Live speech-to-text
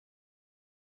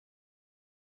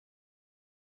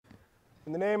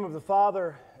In the name of the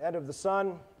Father, and of the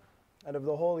Son, and of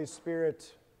the Holy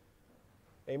Spirit,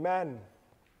 amen.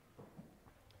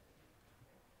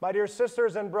 My dear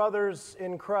sisters and brothers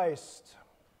in Christ,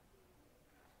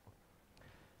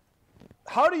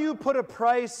 how do you put a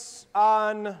price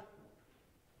on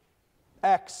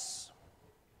X?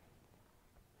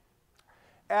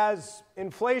 As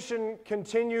inflation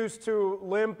continues to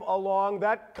limp along,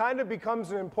 that kind of becomes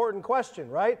an important question,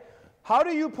 right? How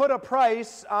do you put a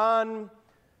price on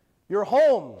your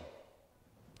home,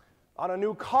 on a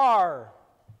new car,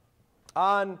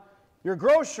 on your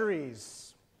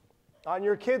groceries, on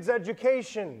your kids'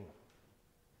 education?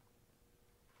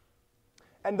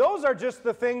 And those are just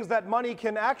the things that money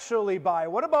can actually buy.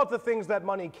 What about the things that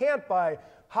money can't buy?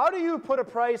 How do you put a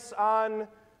price on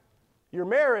your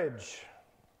marriage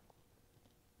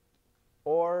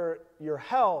or your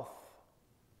health?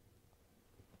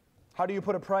 How do you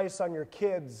put a price on your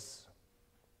kids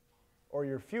or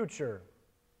your future?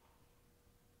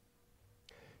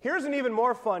 Here's an even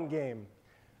more fun game.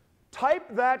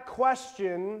 Type that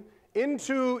question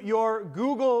into your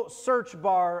Google search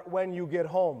bar when you get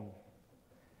home.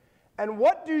 And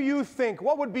what do you think?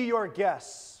 What would be your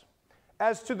guess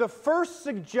as to the first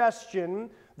suggestion,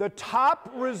 the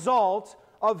top result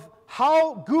of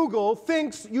how Google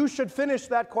thinks you should finish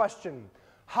that question?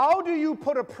 How do you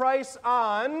put a price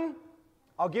on?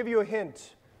 I'll give you a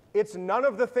hint. It's none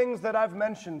of the things that I've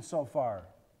mentioned so far.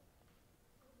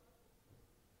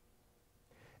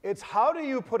 It's how do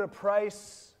you put a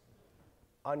price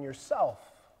on yourself?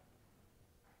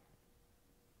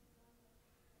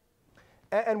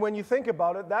 And when you think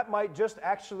about it, that might just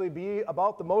actually be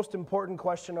about the most important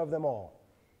question of them all.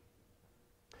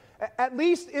 At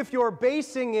least if you're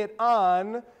basing it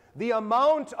on the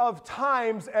amount of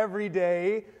times every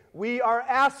day we are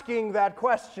asking that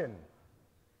question.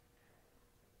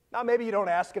 Now, maybe you don't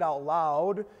ask it out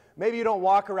loud. Maybe you don't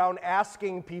walk around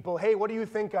asking people, hey, what do you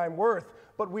think I'm worth?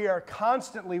 But we are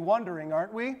constantly wondering,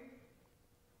 aren't we?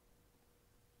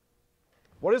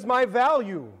 What is my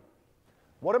value?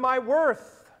 What am I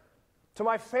worth to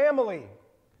my family,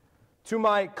 to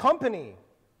my company,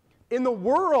 in the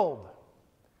world?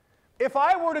 If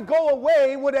I were to go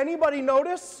away, would anybody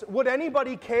notice? Would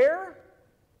anybody care?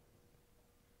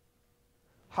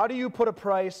 How do you put a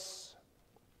price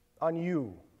on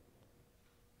you?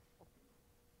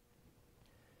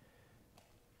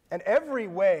 And every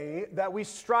way that we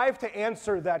strive to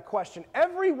answer that question,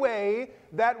 every way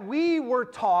that we were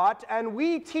taught and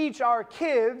we teach our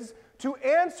kids to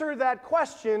answer that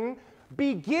question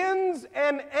begins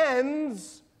and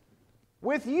ends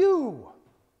with you.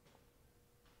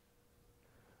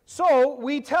 So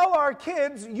we tell our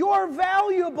kids, you're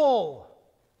valuable.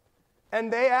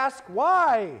 And they ask,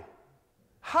 why?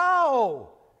 How?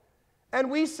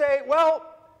 And we say, well,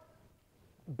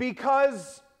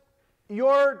 because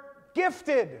you're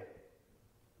gifted,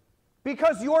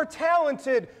 because you're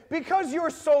talented, because you're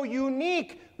so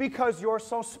unique, because you're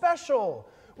so special.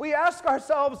 We ask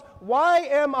ourselves, why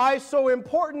am I so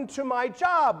important to my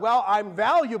job? Well, I'm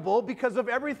valuable because of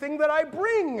everything that I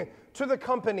bring to the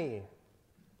company.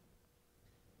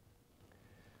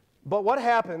 But what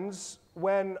happens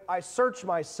when I search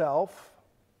myself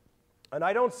and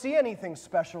I don't see anything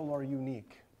special or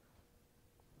unique?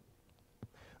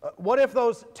 What if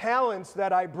those talents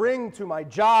that I bring to my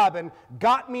job and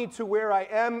got me to where I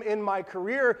am in my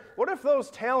career, what if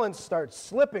those talents start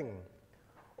slipping?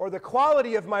 Or the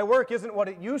quality of my work isn't what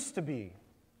it used to be?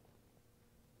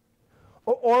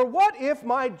 Or what if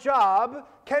my job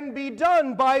can be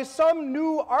done by some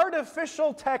new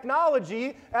artificial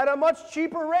technology at a much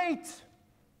cheaper rate?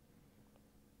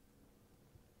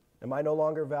 Am I no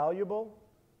longer valuable?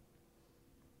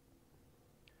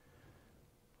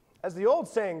 As the old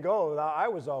saying goes, I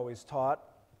was always taught,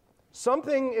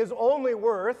 something is only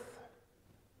worth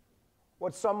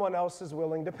what someone else is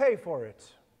willing to pay for it.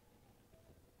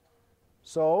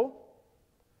 So,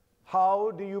 how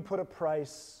do you put a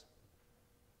price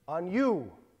on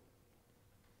you?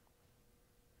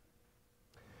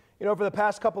 You know, for the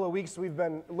past couple of weeks, we've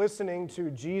been listening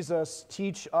to Jesus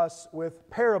teach us with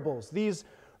parables, these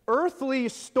earthly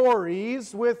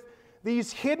stories with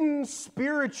these hidden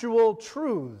spiritual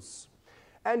truths.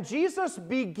 And Jesus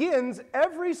begins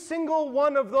every single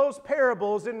one of those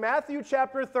parables in Matthew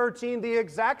chapter 13 the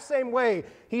exact same way.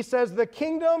 He says, the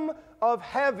kingdom of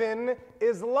heaven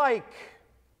is like.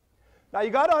 Now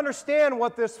you got to understand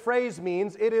what this phrase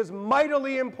means. It is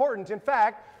mightily important. In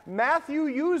fact, Matthew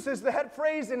uses that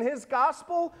phrase in his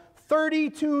gospel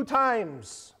 32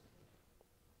 times.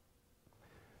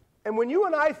 And when you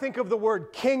and I think of the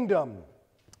word kingdom,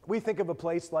 we think of a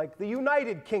place like the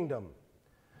United Kingdom,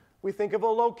 We think of a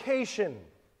location.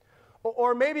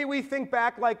 Or maybe we think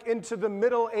back like into the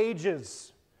Middle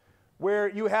Ages, where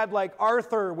you had like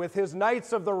Arthur with his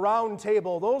Knights of the Round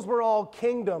Table. Those were all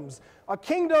kingdoms. A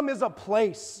kingdom is a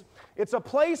place. It's a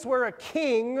place where a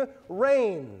king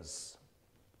reigns.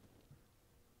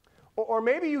 Or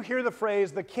maybe you hear the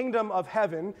phrase, the kingdom of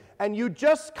heaven, and you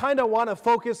just kind of want to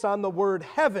focus on the word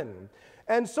heaven.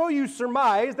 And so you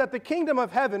surmise that the kingdom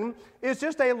of heaven is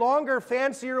just a longer,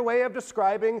 fancier way of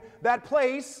describing that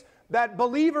place that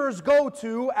believers go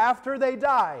to after they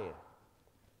die.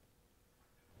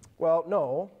 Well,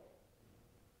 no,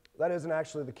 that isn't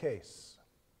actually the case.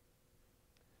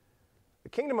 The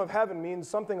kingdom of heaven means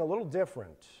something a little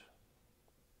different.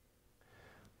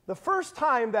 The first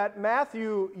time that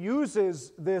Matthew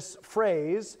uses this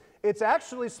phrase, it's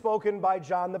actually spoken by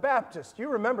John the Baptist. You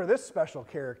remember this special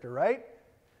character, right?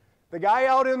 The guy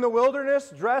out in the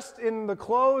wilderness, dressed in the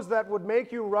clothes that would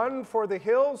make you run for the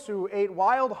hills, who ate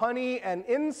wild honey and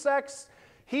insects,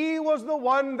 he was the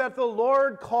one that the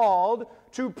Lord called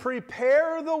to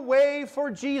prepare the way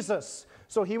for Jesus.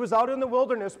 So he was out in the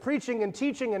wilderness preaching and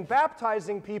teaching and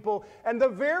baptizing people, and the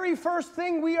very first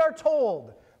thing we are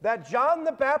told that John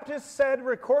the Baptist said,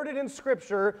 recorded in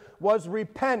Scripture, was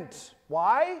repent.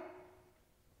 Why?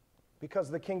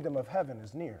 Because the kingdom of heaven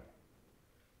is near.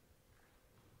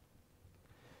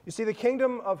 You see, the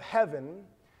kingdom of heaven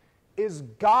is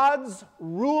God's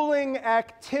ruling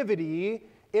activity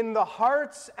in the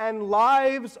hearts and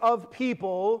lives of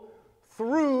people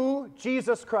through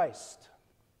Jesus Christ.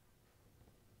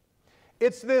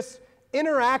 It's this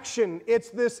interaction, it's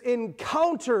this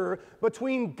encounter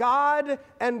between God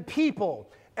and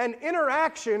people. An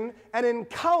interaction, an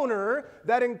encounter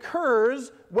that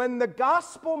occurs when the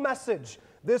gospel message,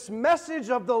 this message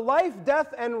of the life,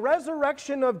 death, and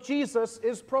resurrection of Jesus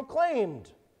is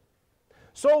proclaimed.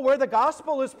 So where the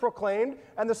gospel is proclaimed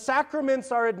and the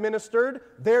sacraments are administered,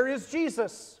 there is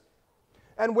Jesus.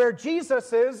 And where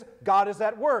Jesus is, God is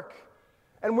at work.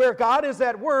 And where God is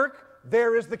at work,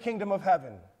 there is the kingdom of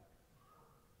heaven.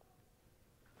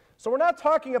 So we're not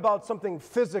talking about something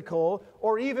physical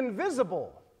or even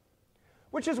visible,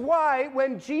 which is why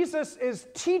when Jesus is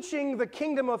teaching the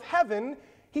kingdom of heaven,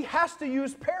 he has to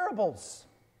use parables.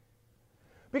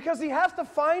 Because he has to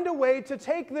find a way to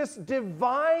take this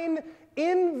divine,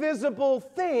 invisible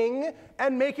thing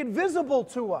and make it visible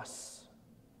to us.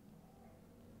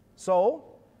 So,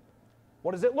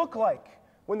 what does it look like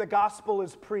when the gospel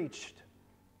is preached?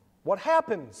 What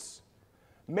happens?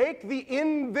 Make the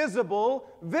invisible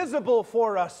visible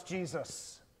for us,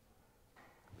 Jesus.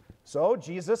 So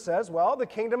Jesus says, well, the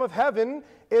kingdom of heaven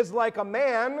is like a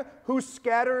man who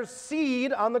scatters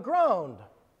seed on the ground.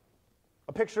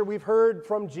 A picture we've heard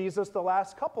from Jesus the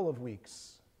last couple of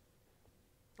weeks.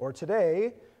 Or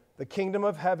today, the kingdom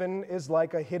of heaven is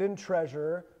like a hidden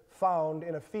treasure found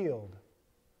in a field.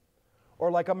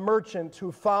 Or like a merchant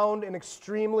who found an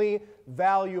extremely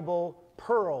valuable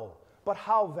pearl. But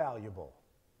how valuable?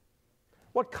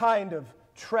 What kind of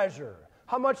treasure?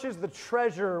 How much is the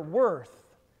treasure worth?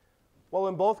 Well,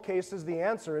 in both cases, the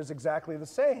answer is exactly the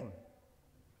same.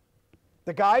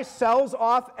 The guy sells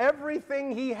off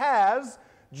everything he has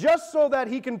just so that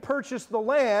he can purchase the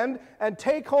land and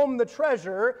take home the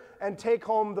treasure and take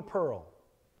home the pearl.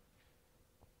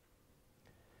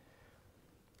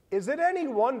 Is it any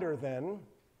wonder, then,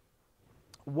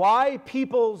 why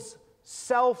people's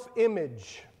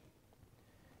self-image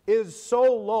is so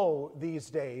low these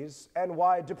days and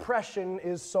why depression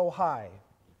is so high?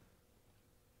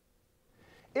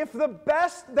 If the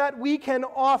best that we can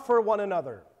offer one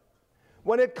another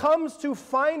when it comes to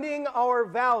finding our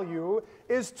value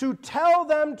is to tell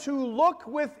them to look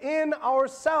within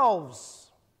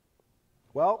ourselves,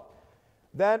 well,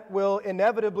 that will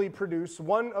inevitably produce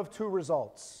one of two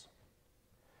results.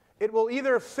 It will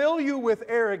either fill you with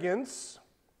arrogance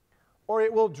or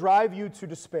it will drive you to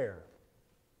despair.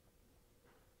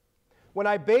 When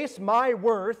I base my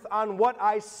worth on what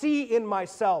I see in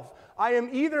myself, I am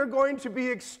either going to be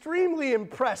extremely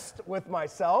impressed with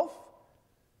myself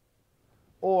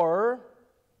or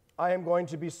I am going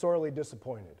to be sorely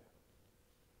disappointed.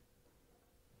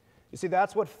 You see,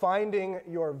 that's what finding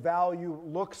your value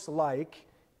looks like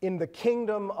in the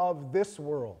kingdom of this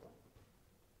world.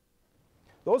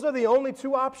 Those are the only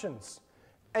two options.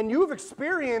 And you've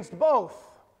experienced both.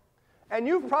 And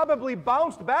you've probably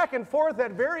bounced back and forth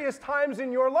at various times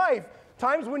in your life.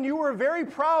 Times when you were very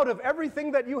proud of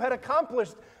everything that you had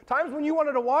accomplished. Times when you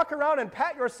wanted to walk around and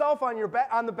pat yourself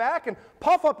on the back and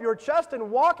puff up your chest and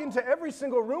walk into every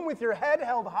single room with your head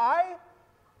held high.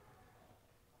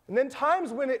 And then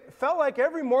times when it felt like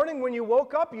every morning when you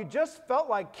woke up, you just felt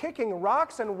like kicking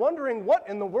rocks and wondering, what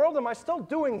in the world am I still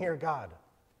doing here, God?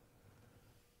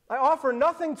 I offer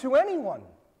nothing to anyone.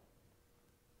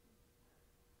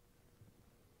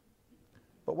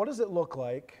 But what does it look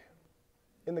like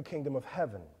in the kingdom of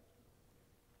heaven?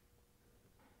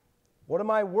 What am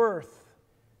I worth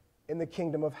in the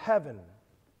kingdom of heaven?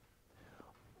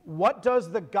 What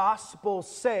does the gospel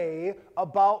say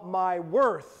about my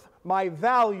worth, my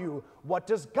value? What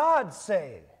does God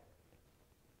say?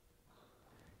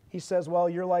 He says, well,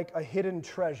 you're like a hidden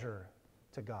treasure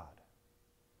to God.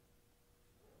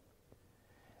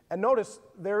 And notice,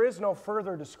 there is no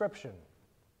further description.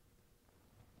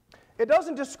 It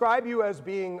doesn't describe you as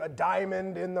being a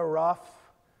diamond in the rough,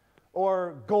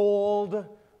 or gold,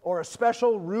 or a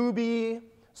special ruby,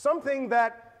 something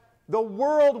that the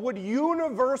world would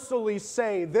universally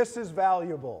say, this is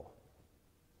valuable.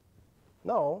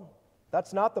 No,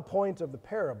 that's not the point of the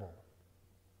parable.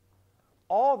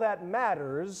 All that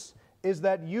matters is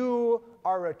that you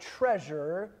are a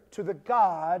treasure to the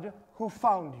God who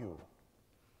found you.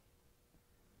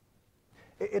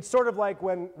 It's sort of like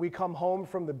when we come home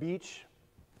from the beach,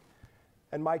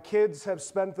 and my kids have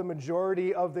spent the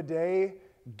majority of the day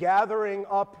gathering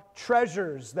up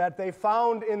treasures that they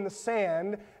found in the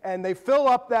sand, and they fill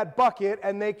up that bucket,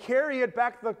 and they carry it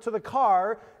back to the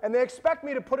car, and they expect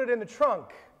me to put it in the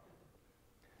trunk.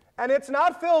 And it's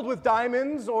not filled with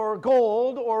diamonds or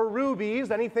gold or rubies,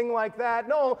 anything like that.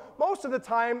 No, most of the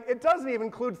time, it doesn't even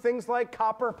include things like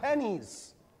copper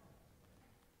pennies.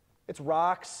 It's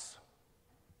rocks,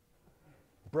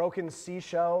 broken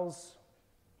seashells,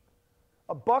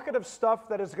 a bucket of stuff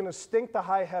that is going to stink to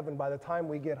high heaven by the time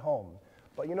we get home.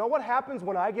 But you know what happens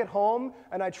when I get home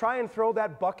and I try and throw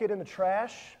that bucket in the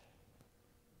trash?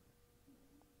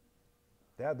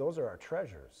 Dad, those are our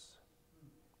treasures.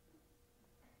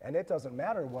 And it doesn't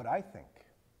matter what I think.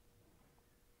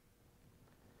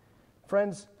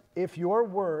 Friends, if your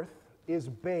worth is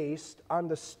based on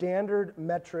the standard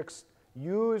metrics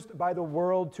used by the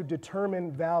world to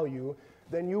determine value,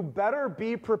 then you better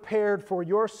be prepared for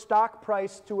your stock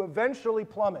price to eventually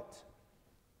plummet.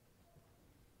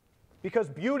 Because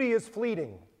beauty is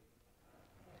fleeting,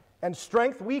 and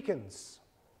strength weakens,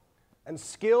 and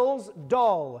skills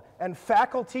dull, and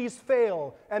faculties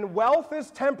fail, and wealth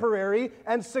is temporary,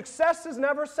 and success is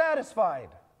never satisfied.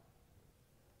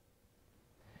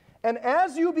 And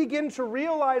as you begin to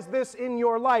realize this in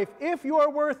your life, if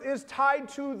your worth is tied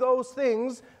to those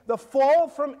things, the fall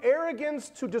from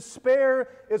arrogance to despair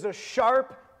is a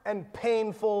sharp and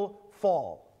painful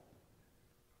fall.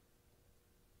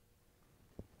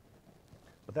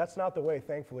 But that's not the way,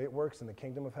 thankfully, it works in the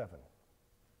kingdom of heaven.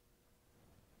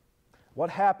 What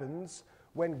happens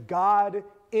when God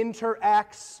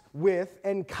interacts with,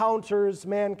 encounters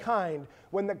mankind?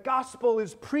 When the gospel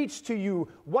is preached to you,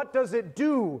 what does it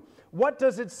do? What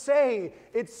does it say?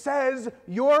 It says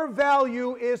your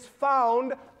value is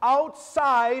found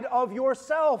outside of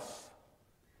yourself.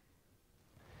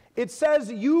 It says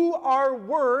you are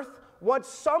worth what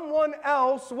someone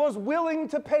else was willing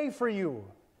to pay for you.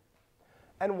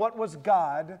 And what was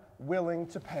God willing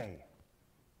to pay?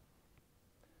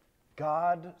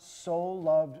 God so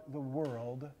loved the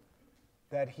world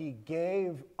that he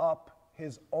gave up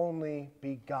his only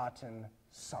begotten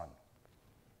Son.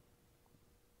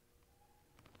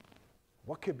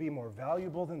 What could be more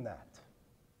valuable than that?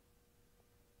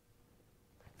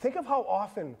 Think of how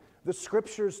often the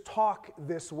scriptures talk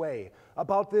this way,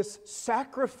 about this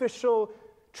sacrificial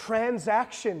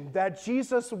transaction that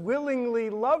Jesus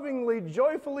willingly, lovingly,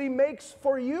 joyfully makes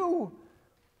for you.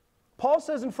 Paul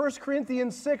says in 1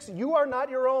 Corinthians 6, you are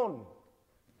not your own.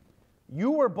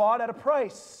 You were bought at a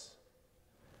price.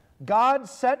 God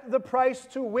set the price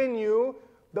to win you,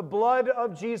 the blood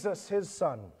of Jesus, his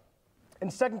Son.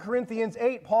 In 2 Corinthians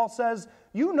 8, Paul says,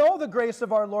 you know the grace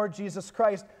of our Lord Jesus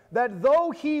Christ, that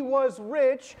though he was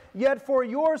rich, yet for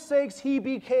your sakes he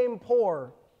became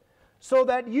poor, so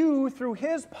that you, through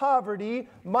his poverty,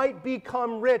 might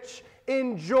become rich.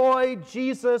 In joy,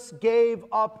 Jesus gave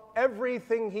up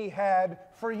everything he had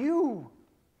for you.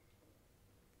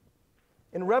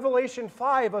 In Revelation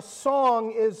 5, a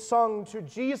song is sung to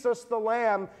Jesus the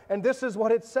Lamb, and this is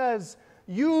what it says.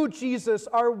 You, Jesus,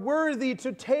 are worthy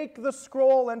to take the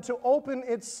scroll and to open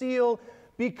its seal,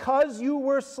 because you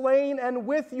were slain, and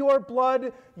with your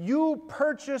blood you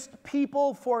purchased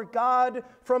people for God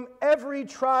from every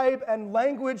tribe and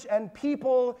language and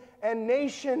people and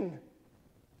nation.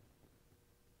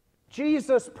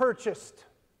 Jesus purchased.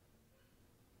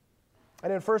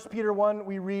 And in 1 Peter 1,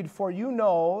 we read, for you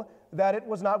know that it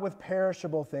was not with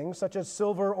perishable things, such as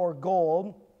silver or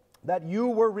gold, that you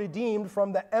were redeemed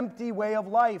from the empty way of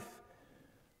life,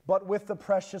 but with the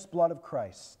precious blood of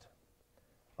Christ,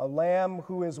 a lamb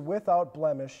who is without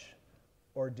blemish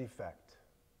or defect.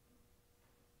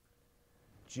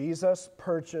 Jesus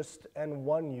purchased and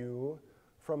won you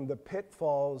from the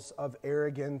pitfalls of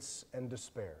arrogance and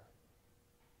despair.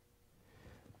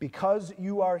 Because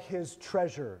you are his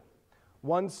treasure,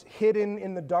 once hidden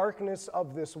in the darkness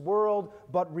of this world,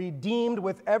 but redeemed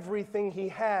with everything he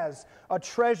has, a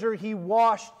treasure he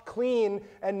washed clean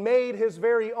and made his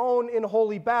very own in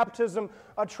holy baptism,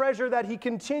 a treasure that he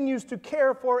continues to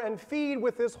care for and feed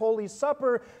with his holy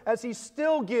supper as he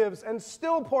still gives and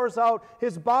still pours out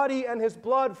his body and his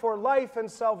blood for life and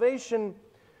salvation.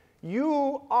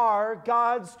 You are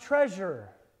God's treasure.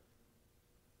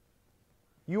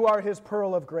 You are his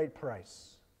pearl of great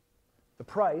price, the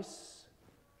price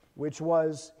which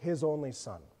was his only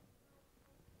Son.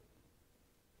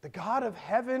 The God of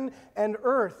heaven and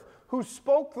earth, who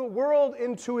spoke the world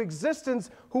into existence,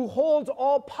 who holds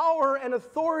all power and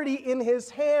authority in his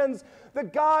hands, the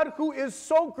God who is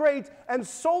so great and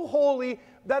so holy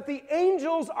that the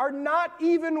angels are not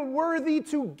even worthy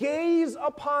to gaze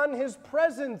upon his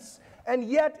presence. And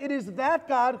yet it is that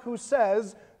God who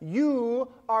says,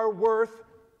 "You are worth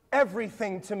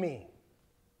everything to me."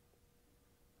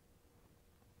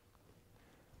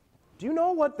 Do you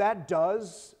know what that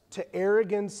does to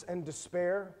arrogance and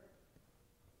despair?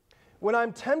 When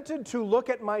I'm tempted to look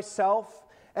at myself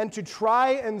and to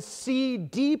try and see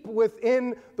deep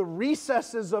within the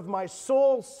recesses of my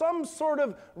soul some sort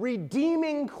of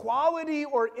redeeming quality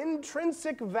or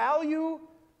intrinsic value,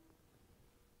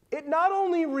 it not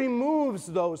only removes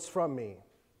those from me,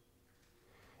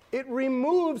 it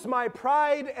removes my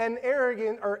pride and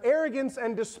arrogance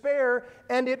and despair,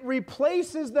 and it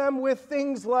replaces them with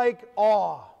things like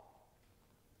awe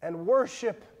and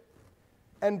worship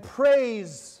and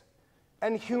praise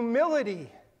and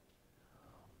humility,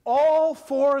 all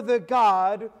for the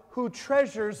God who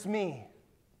treasures me,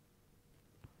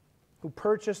 who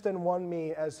purchased and won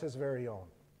me as his very own.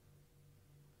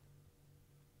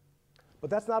 But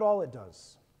that's not all it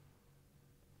does.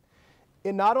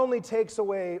 It not only takes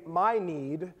away my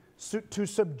need to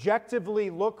subjectively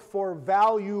look for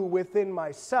value within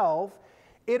myself,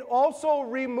 it also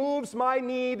removes my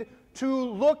need to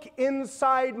look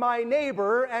inside my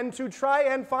neighbor and to try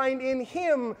and find in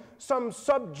him some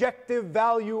subjective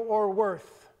value or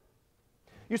worth.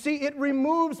 You see, it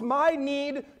removes my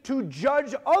need to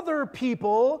judge other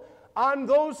people on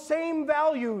those same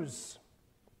values.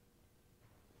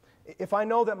 If I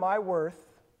know that my worth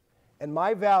and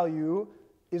my value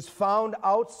is found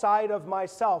outside of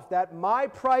myself, that my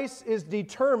price is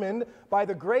determined by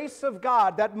the grace of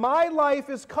God, that my life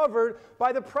is covered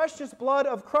by the precious blood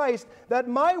of Christ, that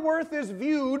my worth is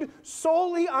viewed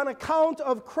solely on account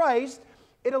of Christ,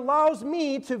 it allows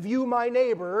me to view my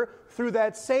neighbor through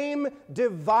that same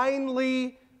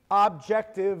divinely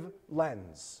objective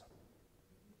lens.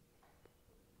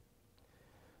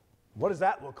 What does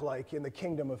that look like in the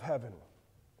kingdom of heaven?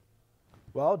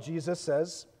 Well, Jesus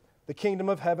says, the kingdom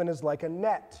of heaven is like a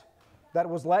net that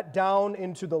was let down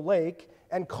into the lake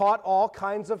and caught all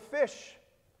kinds of fish.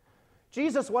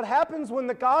 Jesus, what happens when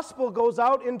the gospel goes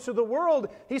out into the world?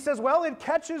 He says, well, it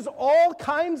catches all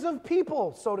kinds of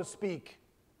people, so to speak.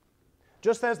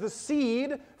 Just as the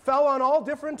seed fell on all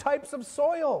different types of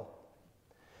soil.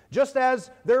 Just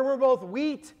as there were both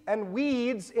wheat and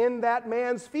weeds in that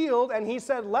man's field, and he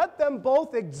said, let them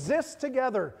both exist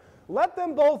together. Let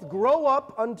them both grow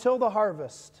up until the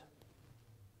harvest.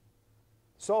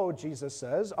 So, Jesus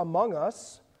says, among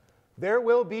us, there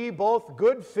will be both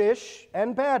good fish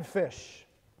and bad fish.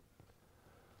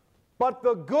 But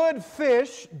the good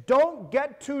fish don't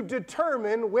get to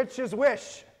determine which is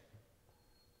which.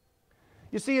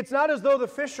 You see, it's not as though the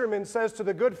fisherman says to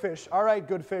the good fish, all right,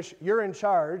 good fish, you're in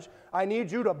charge. I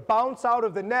need you to bounce out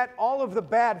of the net all of the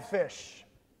bad fish.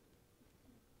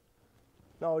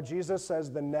 No, Jesus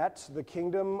says the net, the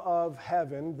kingdom of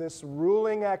heaven, this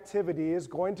ruling activity is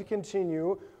going to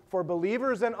continue for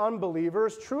believers and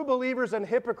unbelievers, true believers and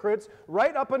hypocrites,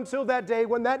 right up until that day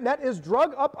when that net is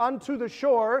dragged up onto the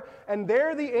shore, and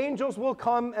there the angels will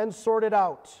come and sort it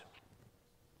out.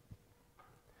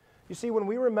 You see, when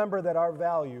we remember that our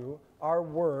value, our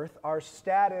worth, our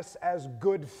status as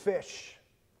good fish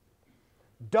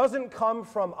doesn't come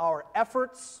from our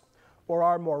efforts or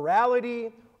our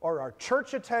morality or our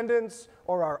church attendance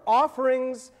or our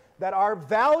offerings, that our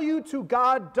value to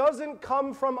God doesn't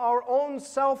come from our own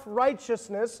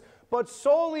self-righteousness, but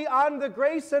solely on the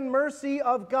grace and mercy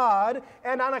of God,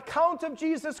 and on account of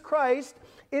Jesus Christ,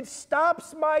 it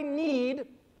stops my need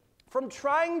from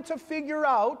trying to figure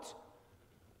out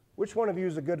which one of you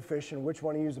is a good fish and which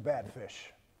one of you is a bad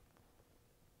fish.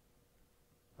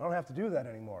 I don't have to do that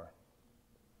anymore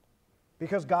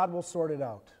because God will sort it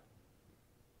out.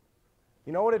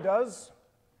 You know what it does?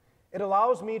 It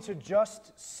allows me to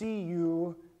just see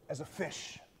you as a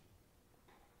fish.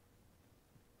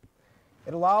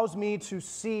 It allows me to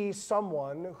see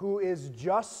someone who is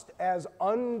just as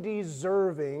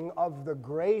undeserving of the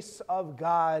grace of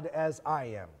God as I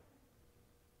am.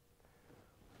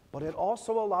 But it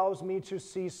also allows me to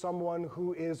see someone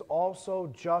who is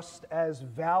also just as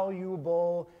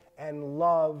valuable and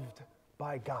loved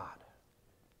by God.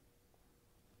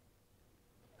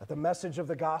 That the message of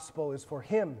the gospel is for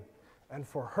him and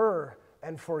for her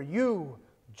and for you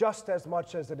just as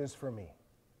much as it is for me.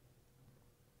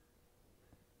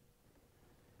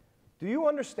 Do you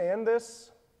understand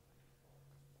this?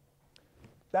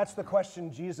 That's the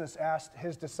question Jesus asked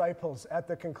his disciples at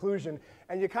the conclusion.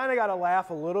 And you kind of got to laugh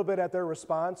a little bit at their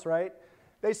response, right?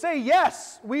 They say,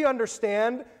 yes, we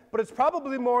understand, but it's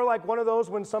probably more like one of those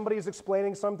when somebody's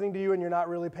explaining something to you and you're not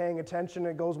really paying attention,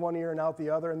 it goes one ear and out the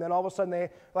other, and then all of a sudden they,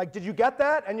 like, did you get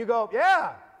that? And you go,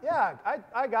 yeah,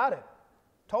 I got it.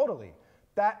 Totally.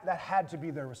 That had to be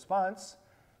their response.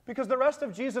 Because the rest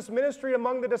of Jesus' ministry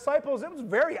among the disciples, it was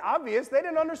very obvious they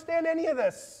didn't understand any of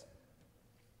this.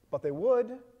 But they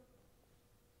would.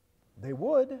 They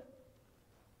would.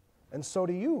 And so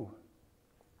do you.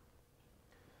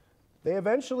 They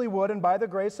eventually would, and by the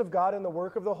grace of God and the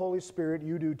work of the Holy Spirit,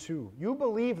 you do too. You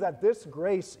believe that this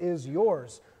grace is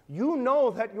yours. You know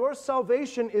that your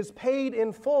salvation is paid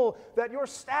in full, that your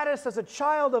status as a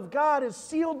child of God is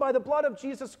sealed by the blood of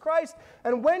Jesus Christ.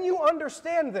 And when you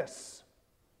understand this,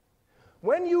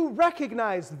 when you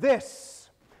recognize this,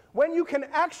 when you can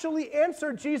actually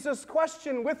answer Jesus'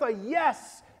 question with a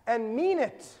yes and mean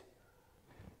it,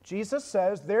 Jesus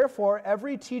says, therefore,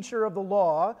 every teacher of the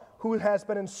law who has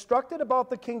been instructed about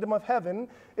the kingdom of heaven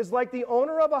is like the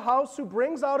owner of a house who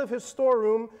brings out of his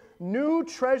storeroom new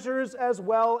treasures as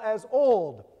well as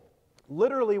old.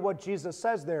 Literally what Jesus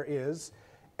says there is,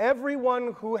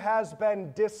 everyone who has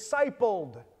been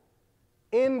discipled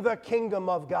in the kingdom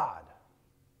of God.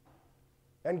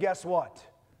 And guess what?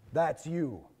 That's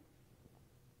you.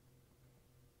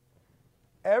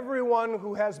 Everyone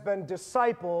who has been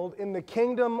discipled in the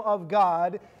kingdom of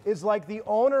God is like the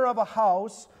owner of a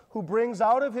house who brings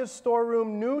out of his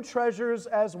storeroom new treasures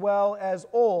as well as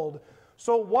old.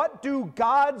 So what do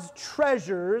God's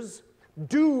treasures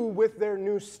do with their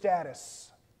new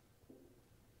status?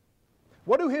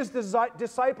 What do his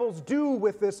disciples do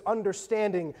with this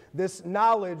understanding, this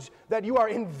knowledge that you are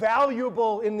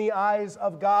invaluable in the eyes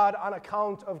of God on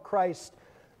account of Christ?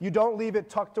 You don't leave it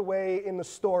tucked away in the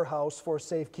storehouse for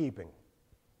safekeeping.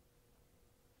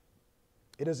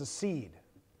 It is a seed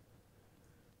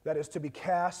that is to be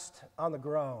cast on the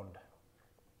ground.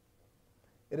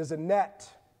 It is a net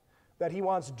that he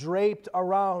wants draped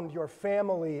around your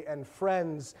family and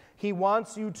friends. He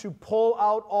wants you to pull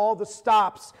out all the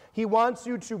stops. He wants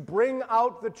you to bring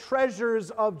out the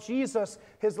treasures of Jesus,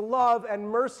 his love and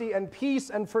mercy and peace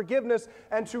and forgiveness,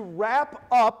 and to wrap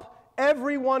up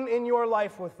everyone in your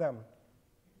life with them.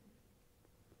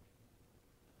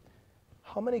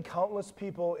 How many countless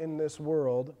people in this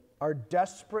world are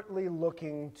desperately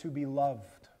looking to be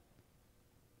loved?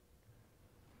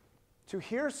 To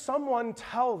hear someone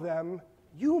tell them,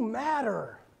 you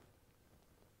matter.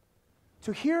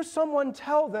 To hear someone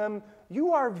tell them,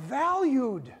 you are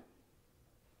valued.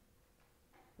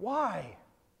 Why?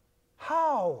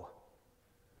 How?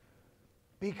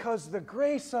 Because the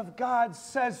grace of God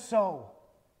says so.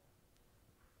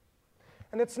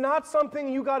 And it's not something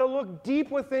you got to look deep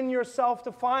within yourself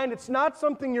to find. It's not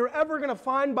something you're ever going to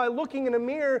find by looking in a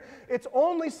mirror. It's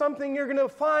only something you're going to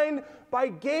find by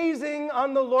gazing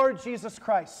on the Lord Jesus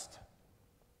Christ.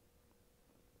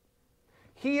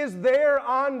 He is there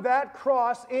on that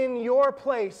cross in your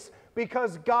place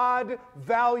because God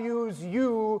values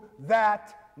you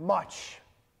that much.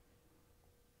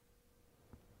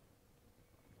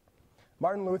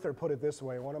 Martin Luther put it this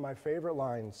way, one of my favorite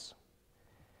lines.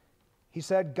 He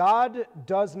said, God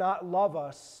does not love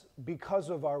us because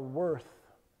of our worth.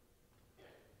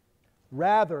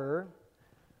 Rather,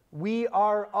 we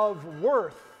are of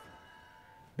worth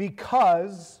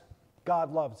because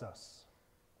God loves us.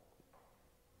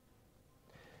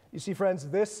 You see, friends,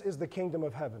 this is the kingdom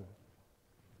of heaven.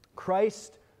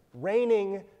 Christ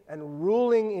reigning and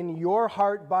ruling in your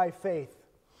heart by faith.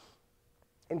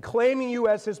 In claiming you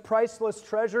as his priceless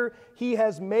treasure, he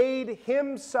has made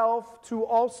himself to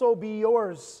also be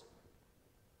yours.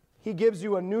 He gives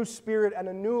you a new spirit and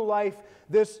a new life,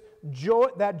 this joy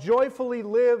that joyfully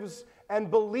lives and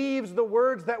believes the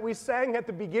words that we sang at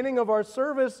the beginning of our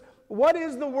service, what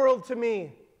is the world to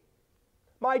me?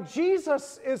 My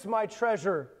Jesus is my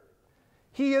treasure.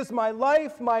 He is my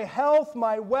life, my health,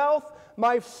 my wealth,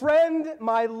 my friend,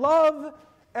 my love,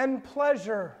 and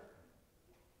pleasure.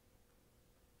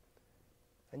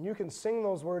 And you can sing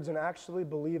those words and actually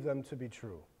believe them to be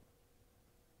true,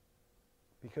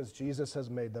 because Jesus has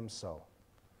made them so.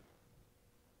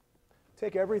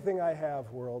 Take everything I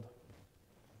have, world.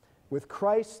 With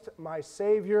Christ, my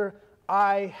Savior,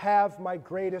 I have my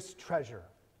greatest treasure.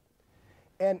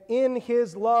 And in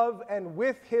His love and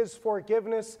with His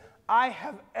forgiveness, I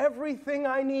have everything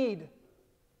I need,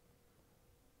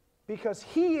 because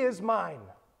He is mine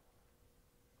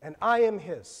and I am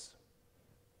His.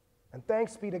 And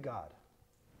thanks be to God.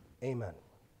 Amen.